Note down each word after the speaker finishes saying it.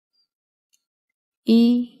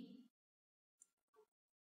1、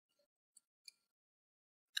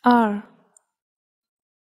2、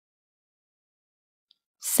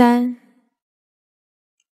3。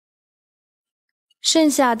剩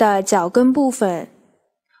下的脚跟部分，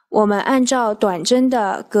我们按照短针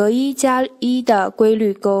的隔1加1的规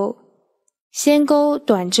律钩，先钩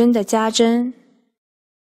短针的加针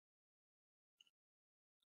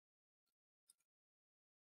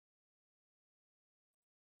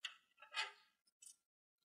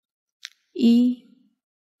，1、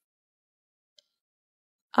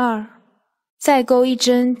2，再钩1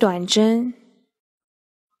针短针，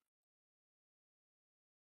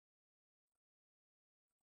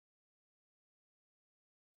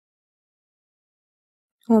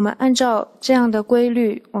我们按照这样的规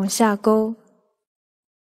律往下钩。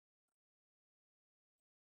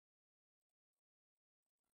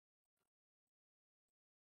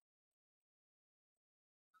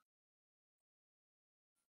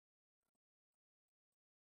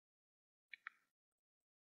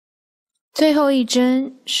最后一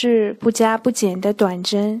针是不加不减的短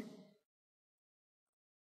针，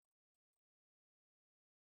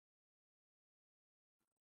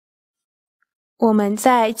我们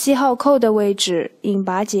在记号扣的位置引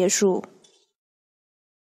拔结束，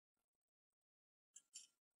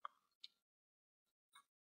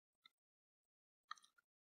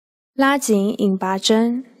拉紧引拔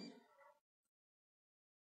针，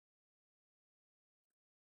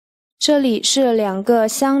这里是2个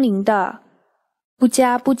相邻的不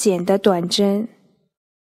加不减的短针，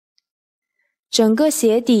整个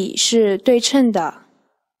鞋底是对称的，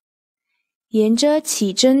沿着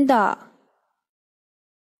起针的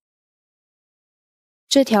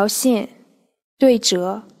这条线对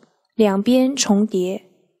折，两边重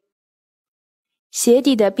叠，鞋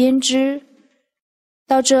底的编织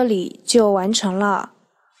到这里就完成了。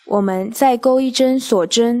我们再钩1针锁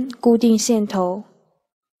针固定线头，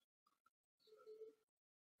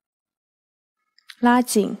拉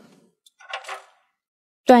紧，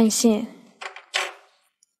断线。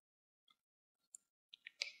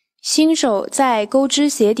新手在钩织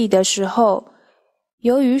鞋底的时候，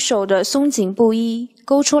由于手的松紧不一，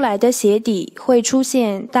钩出来的鞋底会出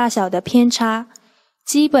现大小的偏差，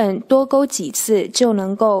基本多钩几次就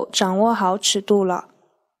能够掌握好尺度了。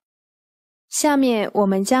下面我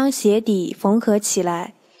们将鞋底缝合起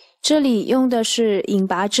来，这里用的是引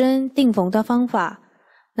拔针定缝的方法，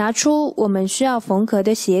拿出我们需要缝合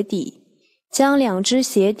的鞋底，将2只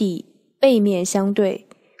鞋底背面相对，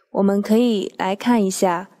我们可以来看一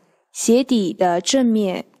下，鞋底的正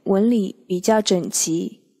面纹理比较整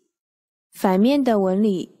齐，反面的纹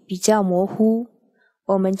理比较模糊，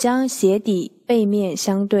我们将鞋底背面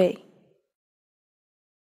相对。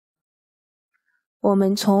我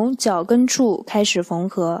们从脚跟处开始缝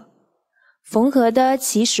合，缝合的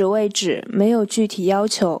起始位置没有具体要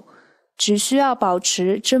求，只需要保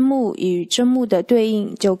持针目与针目的对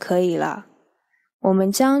应就可以了。我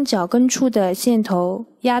们将脚跟处的线头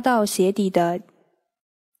压到鞋底的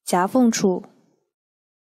夹缝处，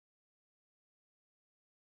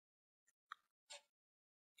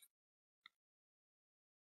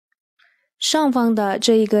上方的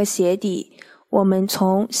这一个鞋底，我们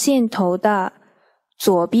从线头的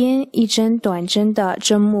左边1针短针的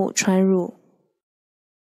针目穿入，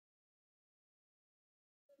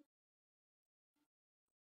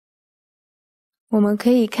我们可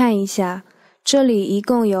以看一下，这里一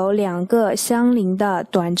共有2个相邻的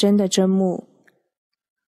短针的针目，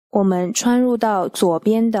我们穿入到左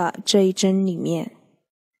边的这一针里面。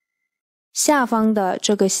下方的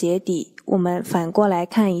这个鞋底，我们反过来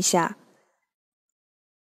看一下，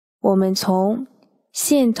我们从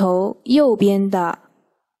线头右边的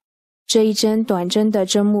这一针短针的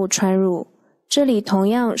针目穿入，这里同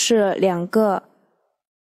样是2个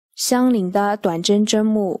相邻的短针针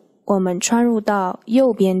目，我们穿入到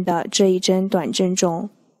右边的这一针短针中，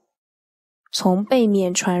从背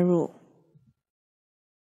面穿入。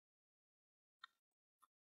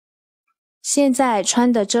现在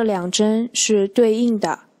穿的这2针是对应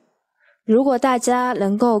的，如果大家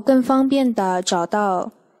能够更方便地找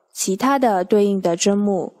到其他的对应的针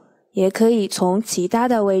目，也可以从其他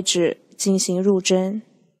的位置进行入针。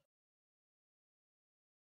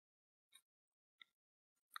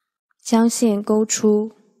将线勾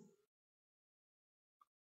出，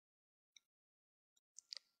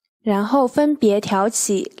然后分别挑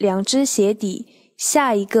起2只鞋底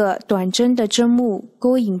下一个短针的针目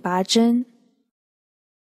钩引拔针，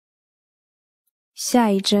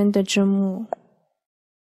下一针的针目，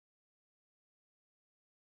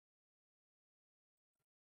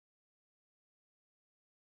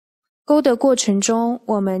钩的过程中，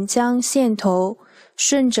我们将线头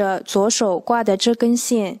顺着左手挂的这根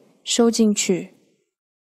线收进去。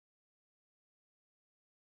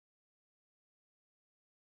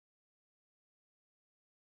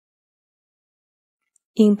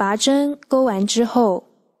引拔针钩完之后，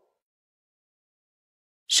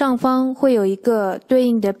上方会有一个对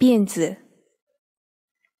应的辫子，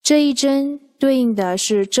这一针对应的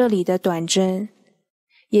是这里的短针，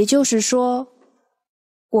也就是说，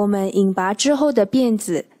我们引拔之后的辫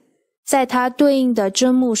子在它对应的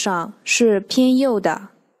针目上是偏右的。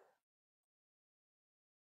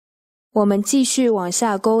我们继续往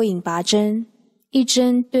下钩引拔针，一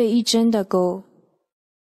针对一针的钩。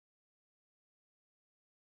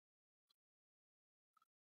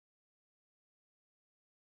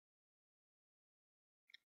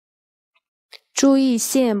注意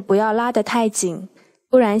线不要拉得太紧，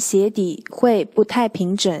不然鞋底会不太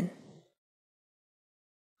平整。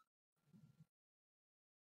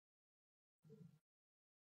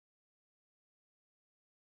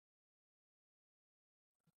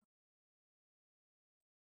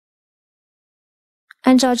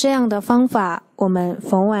按照这样的方法，我们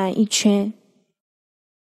缝完一圈。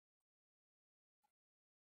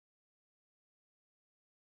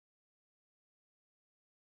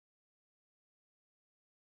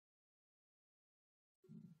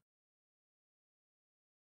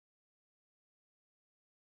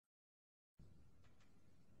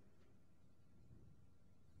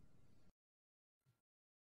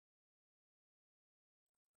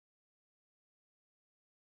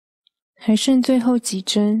还剩最后几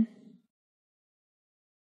针。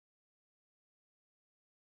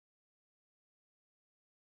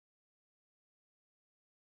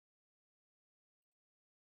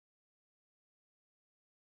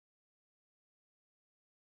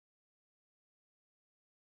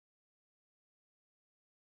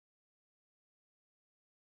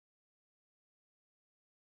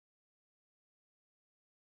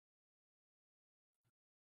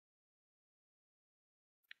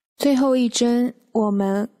最后一针，我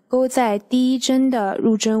们钩在第一针的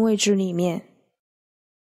入针位置里面。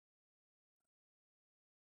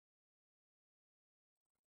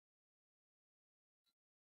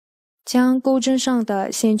将钩针上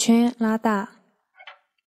的线圈拉大，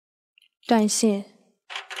断线，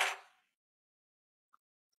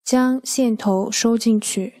将线头收进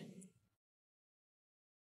去。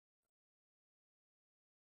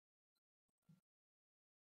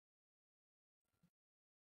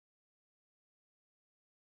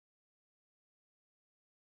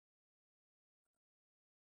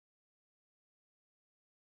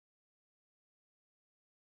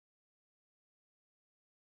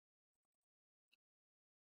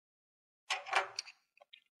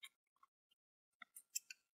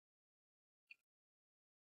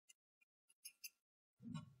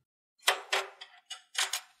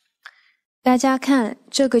大家看，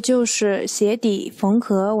这个就是鞋底缝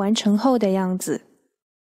合完成后的样子。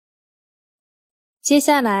接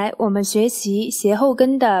下来我们学习鞋后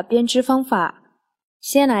跟的编织方法。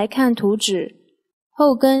先来看图纸，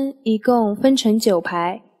后跟一共分成9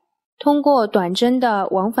排，通过短针的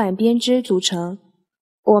往返编织组成。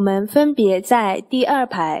我们分别在第2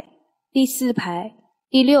排、第4排、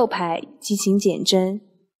第6排进行减针。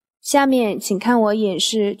下面请看我演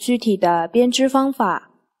示具体的编织方法。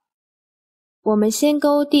我们先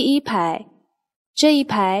钩第1排，这一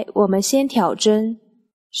排我们先挑针，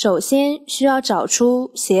首先需要找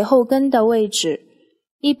出鞋后跟的位置，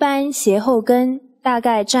一般鞋后跟大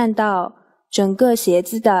概占到整个鞋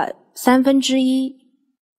子的1/3，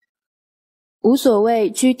无所谓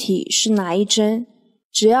具体是哪一针，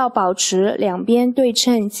只要保持两边对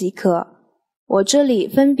称即可。我这里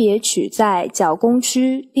分别取在脚弓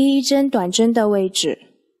区第1针短针的位置，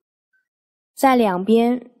在两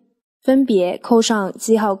边分别扣上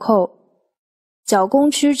记号扣。脚弓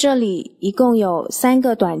区这里一共有3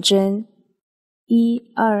个短针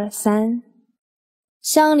，1、2、3，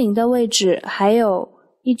相邻的位置还有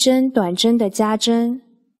1针短针的加针。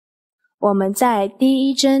我们在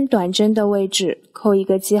第1针短针的位置扣一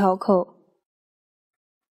个记号扣。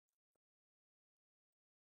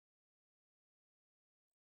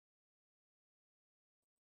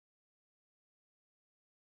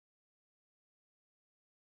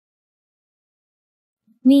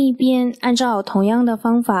另一边按照同样的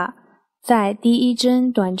方法，在第1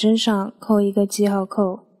针短针上扣一个记号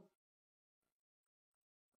扣。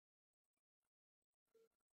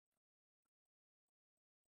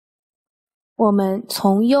我们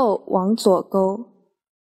从右往左钩。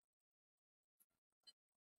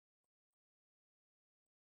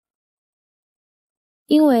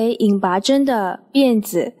因为引拔针的辫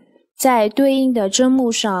子在对应的针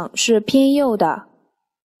目上是偏右的，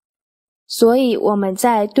所以我们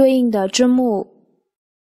在对应的针目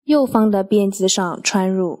右方的辫子上穿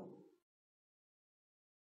入。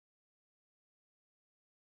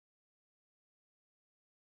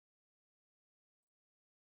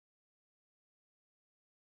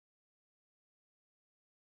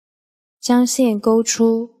将线勾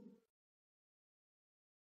出，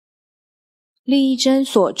立一针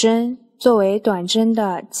锁针作为短针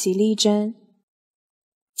的起立针。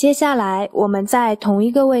接下来我们在同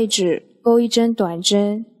一个位置勾一针短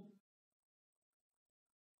针，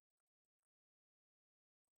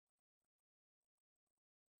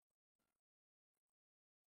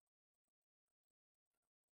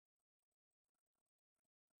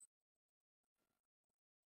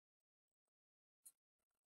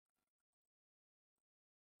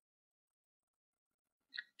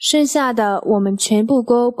剩下的我们全部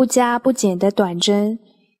勾不加不减的短针，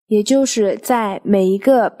也就是在每一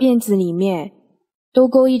个辫子里面都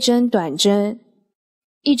勾一针短针，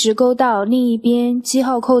一直勾到另一边记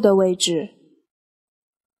号扣的位置。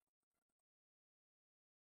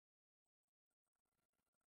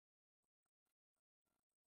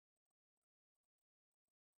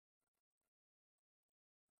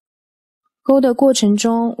勾的过程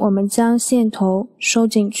中，我们将线头收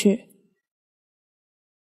进去。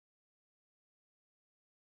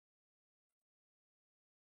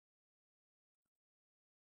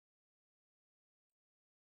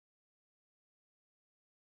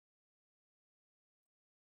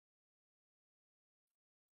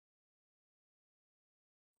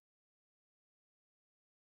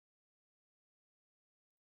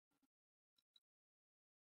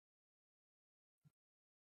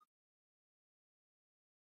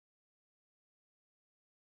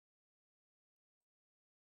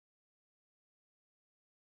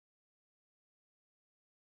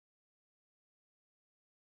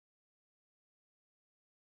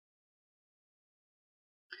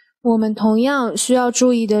我们同样需要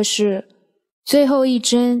注意的是，最后一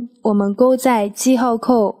针我们勾在记号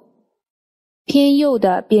扣偏右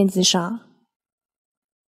的辫子上，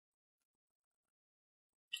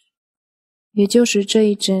也就是这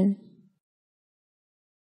一针。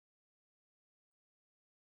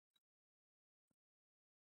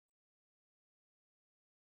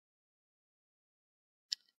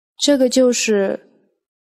这个就是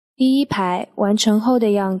第一排完成后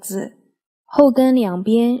的样子，后跟两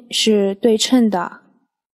边是对称的。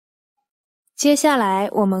接下来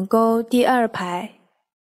我们勾第二排，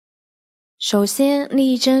首先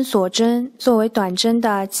立一针锁针作为短针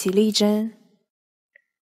的起立针。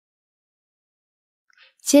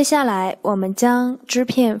接下来我们将织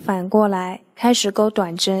片反过来，开始勾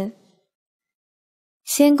短针。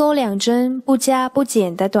先勾两针不加不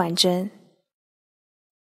减的短针。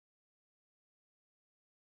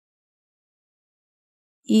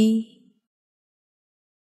1、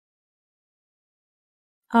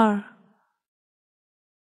2，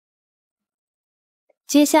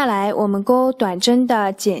接下来我们勾短针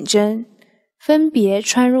的减针，分别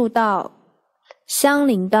穿入到相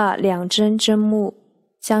邻的两针针目，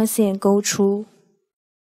将线勾出。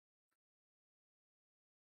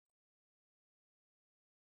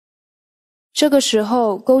这个时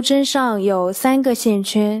候钩针上有3个线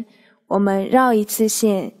圈，我们绕一次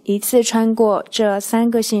线，一次穿过这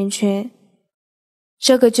3个线圈。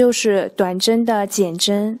这个就是短针的减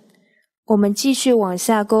针，我们继续往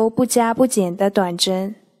下勾不加不减的短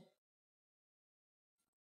针。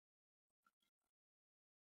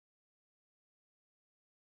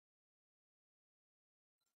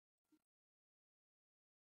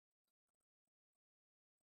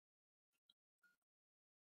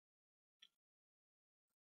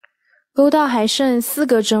勾到还剩4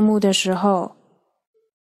个针目的时候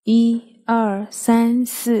，1、2、3、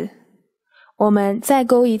4，我们再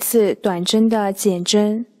勾一次短针的减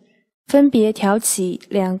针，分别挑起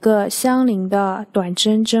2个相邻的短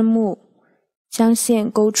针针目，将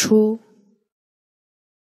线勾出，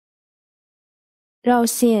绕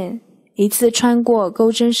线，一次穿过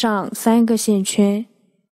钩针上3个线圈。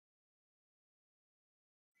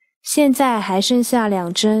现在还剩下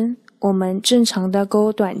2针，我们正常的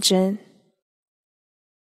勾短针。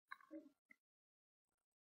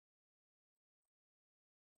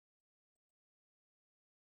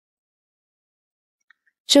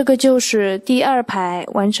这个就是第2排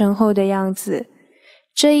完成后的样子。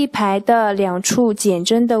这一排的2处减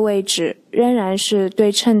针的位置仍然是对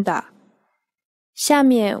称的。下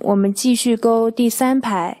面我们继续勾第3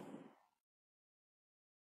排。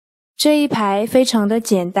这一排非常的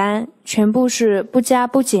简单，全部是不加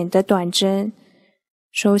不减的短针。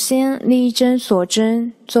首先立一针锁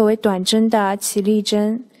针作为短针的起立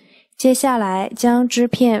针，接下来将织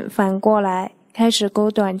片反过来，开始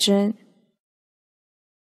钩短针，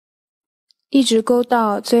一直钩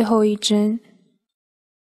到最后一针。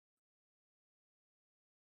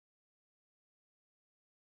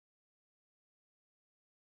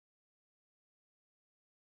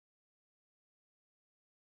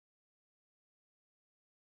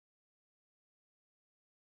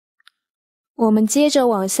我们接着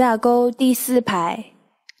往下钩第4排，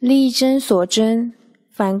立一针锁针，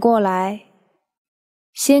反过来，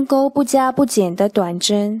先钩不加不减的短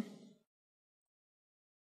针，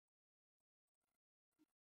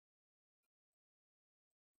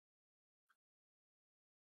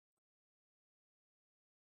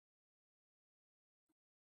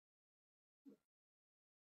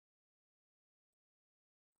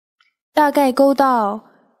大概钩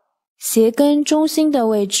到鞋跟中心的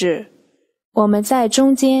位置，我们在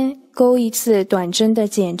中间钩一次短针的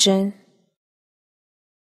减针，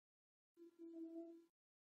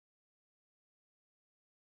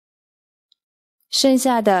剩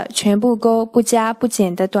下的全部钩不加不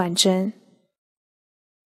减的短针。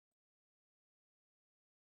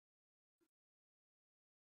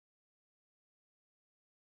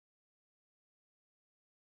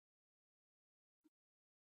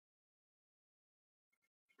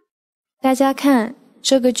大家看，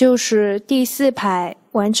这个就是第4排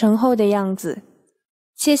完成后的样子。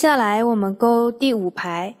接下来我们钩第5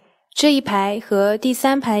排，这一排和第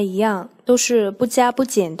3排一样，都是不加不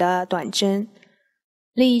减的短针。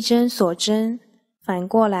立一针锁针，反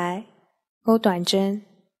过来钩短针，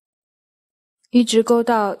一直钩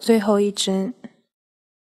到最后一针。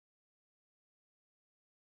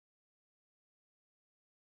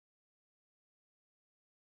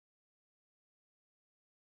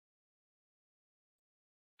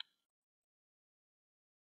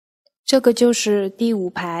这个就是第5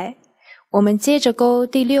排，我们接着钩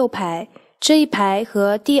第6排，这一排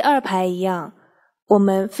和第2排一样，我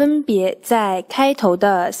们分别在开头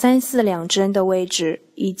的3、4两针的位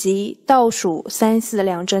置以及倒数3、4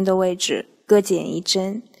两针的位置各减1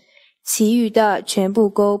针，其余的全部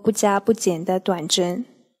钩不加不减的短针。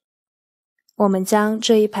我们将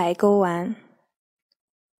这一排钩完，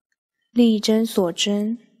立一针锁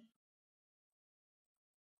针，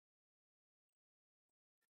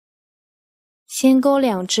先钩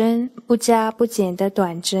2针不加不减的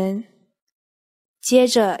短针，接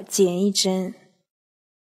着减1针，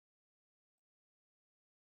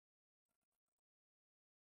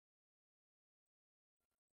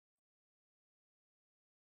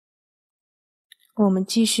我们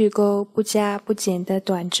继续钩不加不减的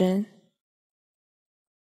短针。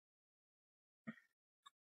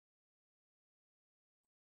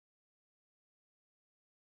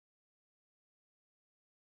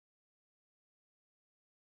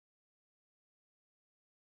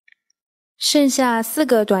剩下4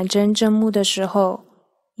个短针针目的时候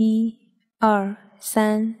，1、2、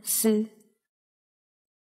3、4，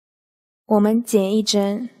我们减1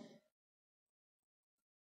针，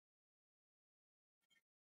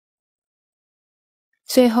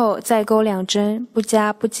最后再钩2针不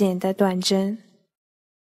加不减的短针。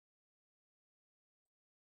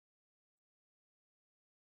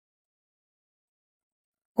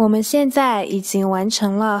我们现在已经完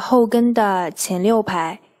成了后跟的前6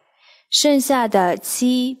排，剩下的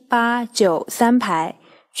7、8、9、3排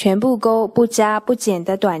全部钩不加不减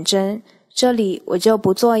的短针，这里我就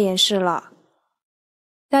不做演示了。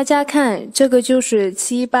大家看，这个就是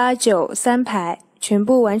7、8、9、3排全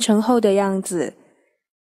部完成后的样子。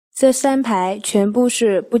这3排全部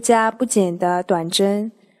是不加不减的短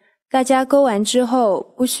针，大家钩完之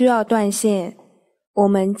后不需要断线，我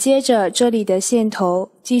们接着这里的线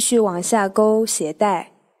头继续往下钩鞋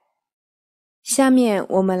带。下面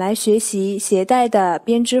我们来学习鞋带的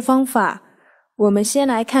编织方法。我们先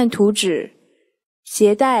来看图纸，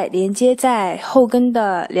鞋带连接在后跟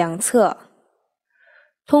的两侧，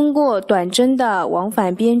通过短针的往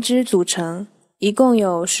返编织组成，一共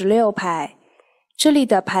有16排。这里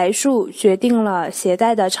的排数决定了鞋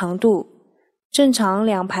带的长度，正常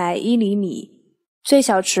2排1厘米，最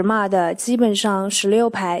小尺码的基本上16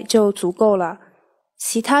排就足够了。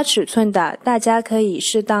其他尺寸的大家可以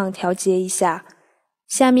适当调节一下。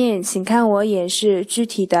下面请看我演示具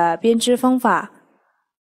体的编织方法。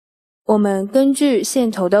我们根据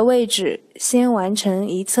线头的位置先完成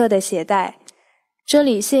一侧的鞋带，这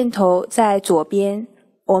里线头在左边，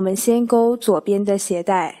我们先钩左边的鞋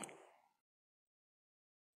带。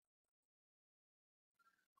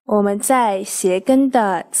我们在鞋跟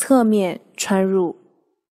的侧面穿入，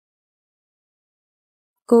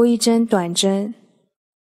钩1针短针，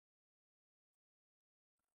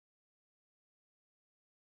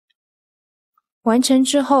完成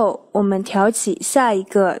之后，我们挑起下一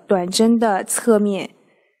个短针的侧面，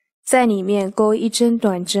在里面钩一针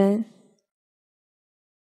短针。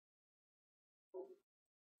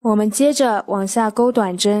我们接着往下钩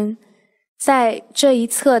短针，在这一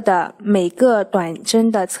侧的每个短针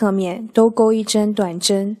的侧面都钩一针短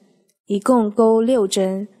针，一共钩6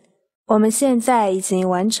针。我们现在已经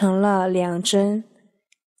完成了2针，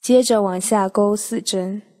接着往下钩4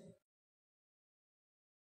针。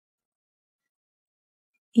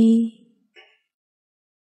1、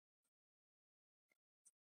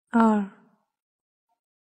2、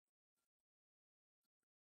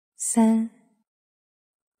3、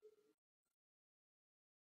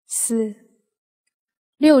4、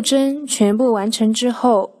6针全部完成之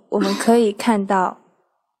后，我们可以看到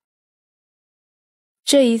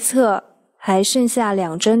这一侧还剩下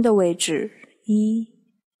2针的位置，1、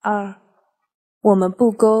2，我们不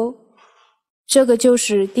钩，这个就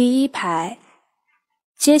是第1排。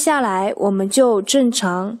接下来我们就正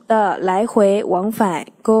常的来回往返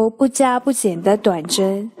钩不加不减的短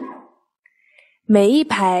针，每一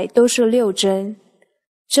排都是6针，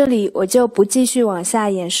这里我就不继续往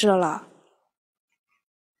下演示了。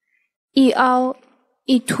一凹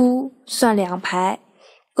一凸算2排，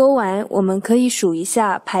钩完我们可以数一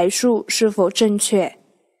下排数是否正确。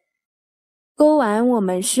钩完我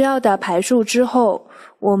们需要的排数之后，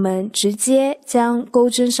我们直接将钩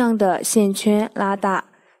针上的线圈拉大，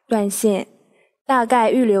断线，大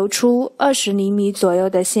概预留出20厘米左右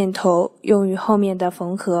的线头，用于后面的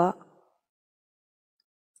缝合。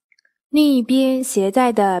另一边鞋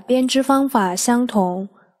带的编织方法相同，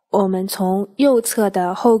我们从右侧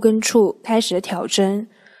的后跟处开始挑针，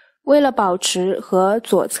为了保持和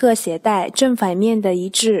左侧鞋带正反面的一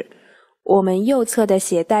致，我们右侧的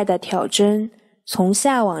鞋带的挑针从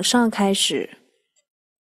下往上开始。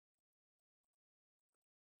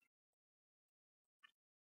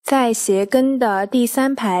在鞋跟的第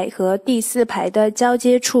3排和第4排的交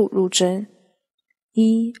接处入针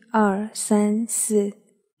，1、2、3、4，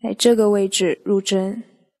在这个位置入针，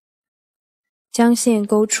将线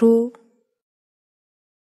钩出，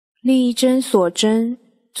立一针锁针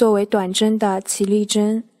作为短针的起立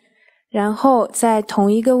针，然后在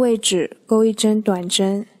同一个位置钩一针短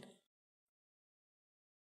针。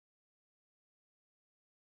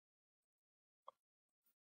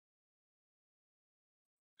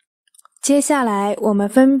接下来我们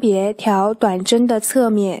分别调短针的侧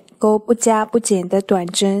面钩不加不减的短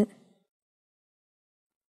针。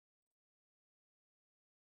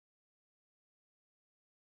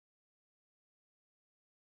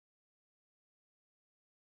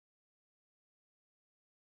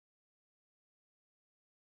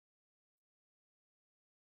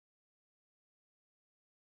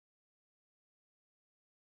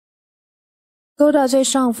钩到最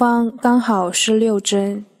上方刚好是6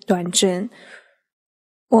针短针。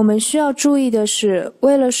我们需要注意的是，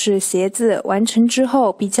为了使鞋子完成之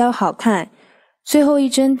后比较好看，最后一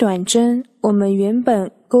针短针我们原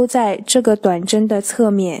本钩在这个短针的侧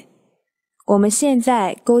面，我们现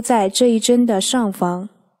在钩在这一针的上方，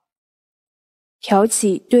挑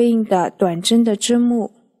起对应的短针的针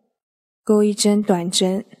目，钩一针短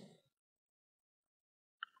针。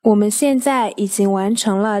我们现在已经完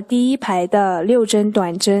成了第1排的6针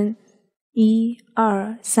短针，1、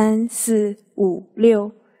2、3、4、5、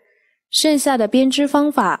6，剩下的编织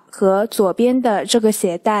方法和左边的这个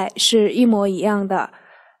鞋带是一模一样的，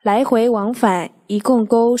来回往返一共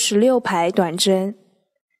钩16排短针。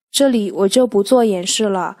这里我就不做演示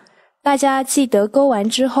了，大家记得钩完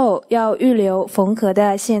之后要预留缝合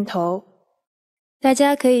的线头。大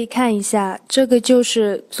家可以看一下，这个就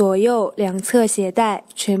是左右两侧鞋带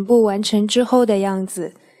全部完成之后的样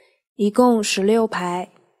子，一共16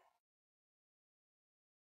排。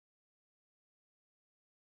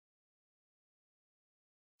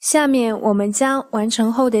下面我们将完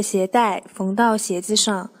成后的鞋带缝到鞋子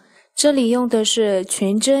上，这里用的是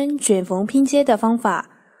全针卷缝拼接的方法。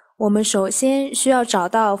我们首先需要找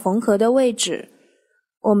到缝合的位置，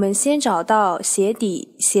我们先找到鞋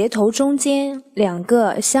底、鞋头中间2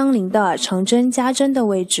个相邻的长针加针的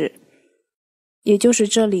位置，也就是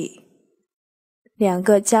这里2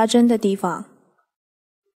个加针的地方，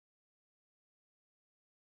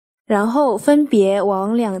然后分别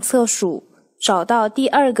往两侧数，找到第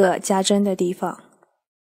2个加针的地方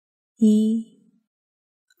，1、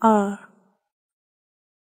2，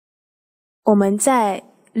我们在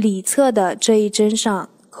里侧的这一针上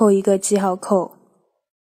扣一个记号扣。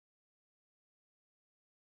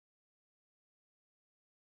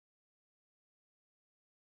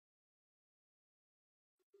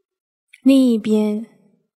另一边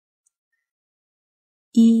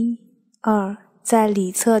，1、2，在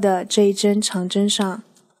里侧的这一针长针上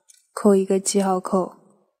扣一个记号扣。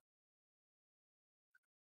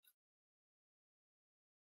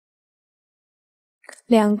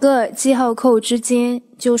两个记号扣之间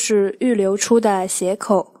就是预留出的斜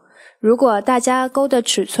口，如果大家钩的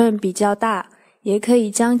尺寸比较大，也可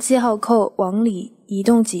以将记号扣往里移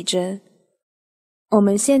动几针。我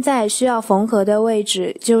们现在需要缝合的位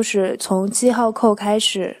置就是从记号扣开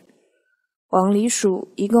始，往里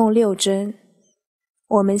数，一共6针。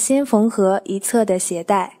我们先缝合一侧的鞋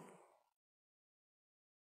带，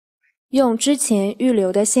用之前预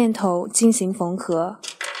留的线头进行缝合。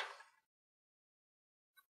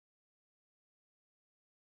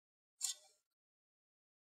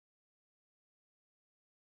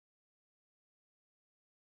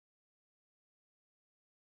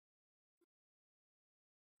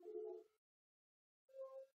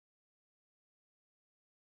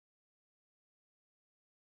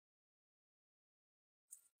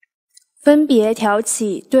分别挑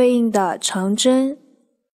起对应的长针，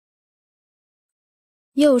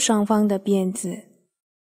右上方的辫子，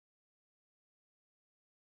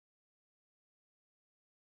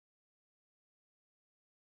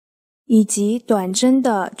以及短针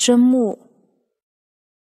的针目，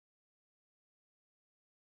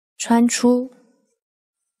穿出，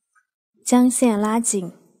将线拉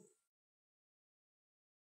紧。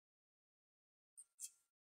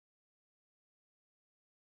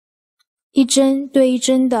一针对一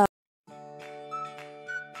针的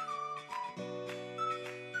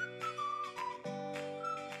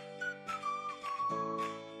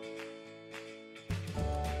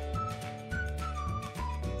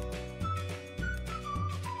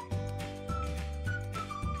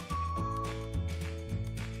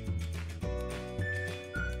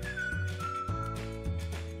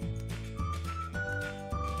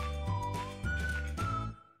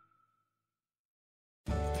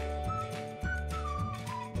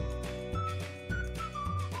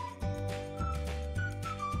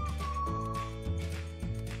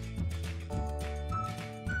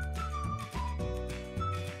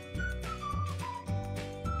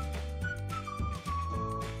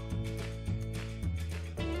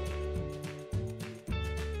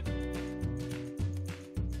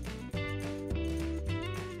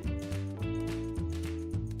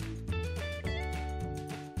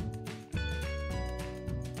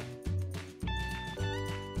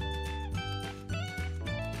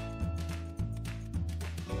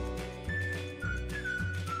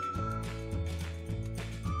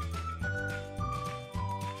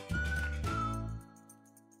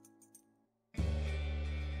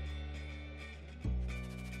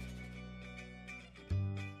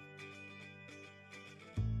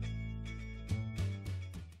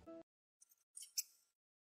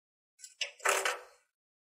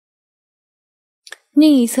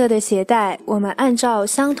另一侧的鞋带，我们按照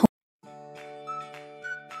相同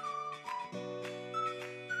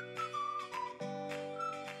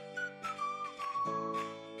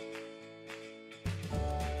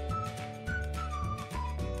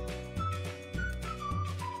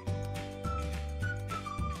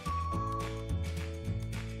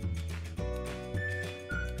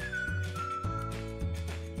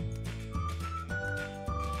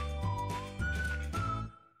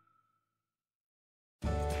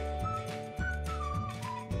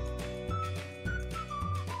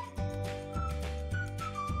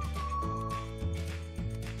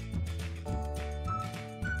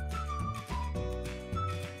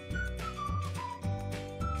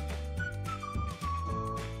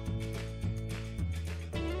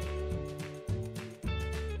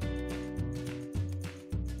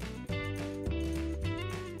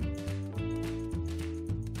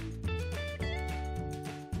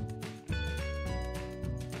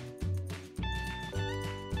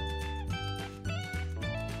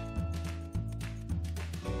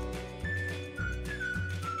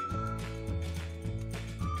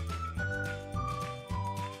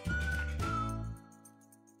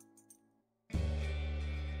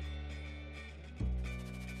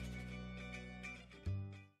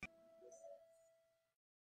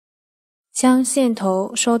将线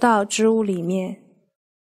头收到织物里面。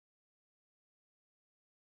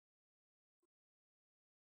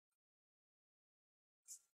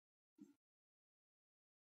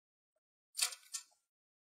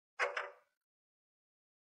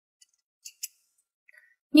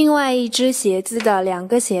另外一只鞋子的2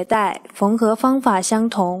个鞋带缝合方法相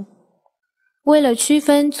同，为了区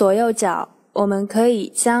分左右脚，我们可以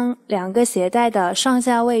将2个鞋带的上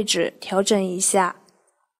下位置调整一下。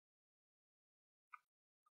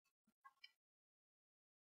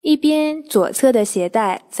一边左侧的鞋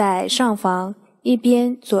带在上方，一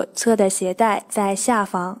边左侧的鞋带在下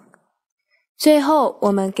方。最后，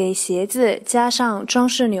我们给鞋子加上装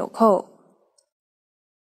饰纽扣。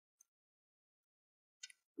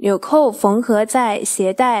纽扣缝合在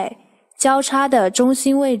鞋带交叉的中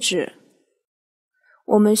心位置。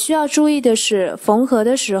我们需要注意的是，缝合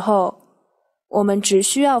的时候，我们只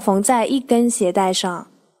需要缝在一根鞋带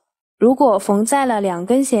上。如果缝在了2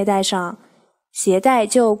根鞋带上，鞋带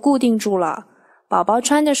就固定住了，宝宝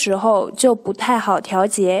穿的时候就不太好调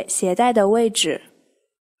节鞋带的位置。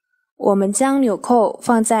我们将纽扣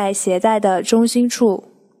放在鞋带的中心处。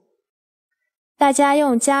大家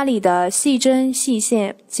用家里的细针细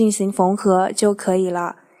线进行缝合就可以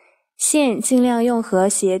了，线尽量用和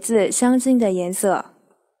鞋子相近的颜色。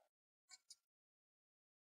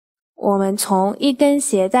我们从一根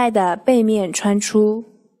鞋带的背面穿出。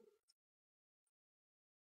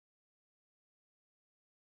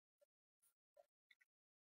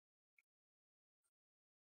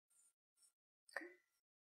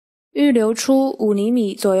预留出5厘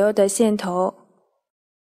米左右的线头，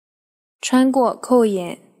穿过扣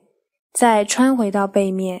眼，再穿回到背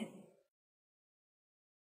面。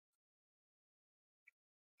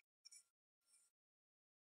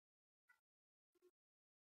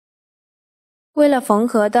为了缝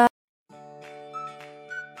合的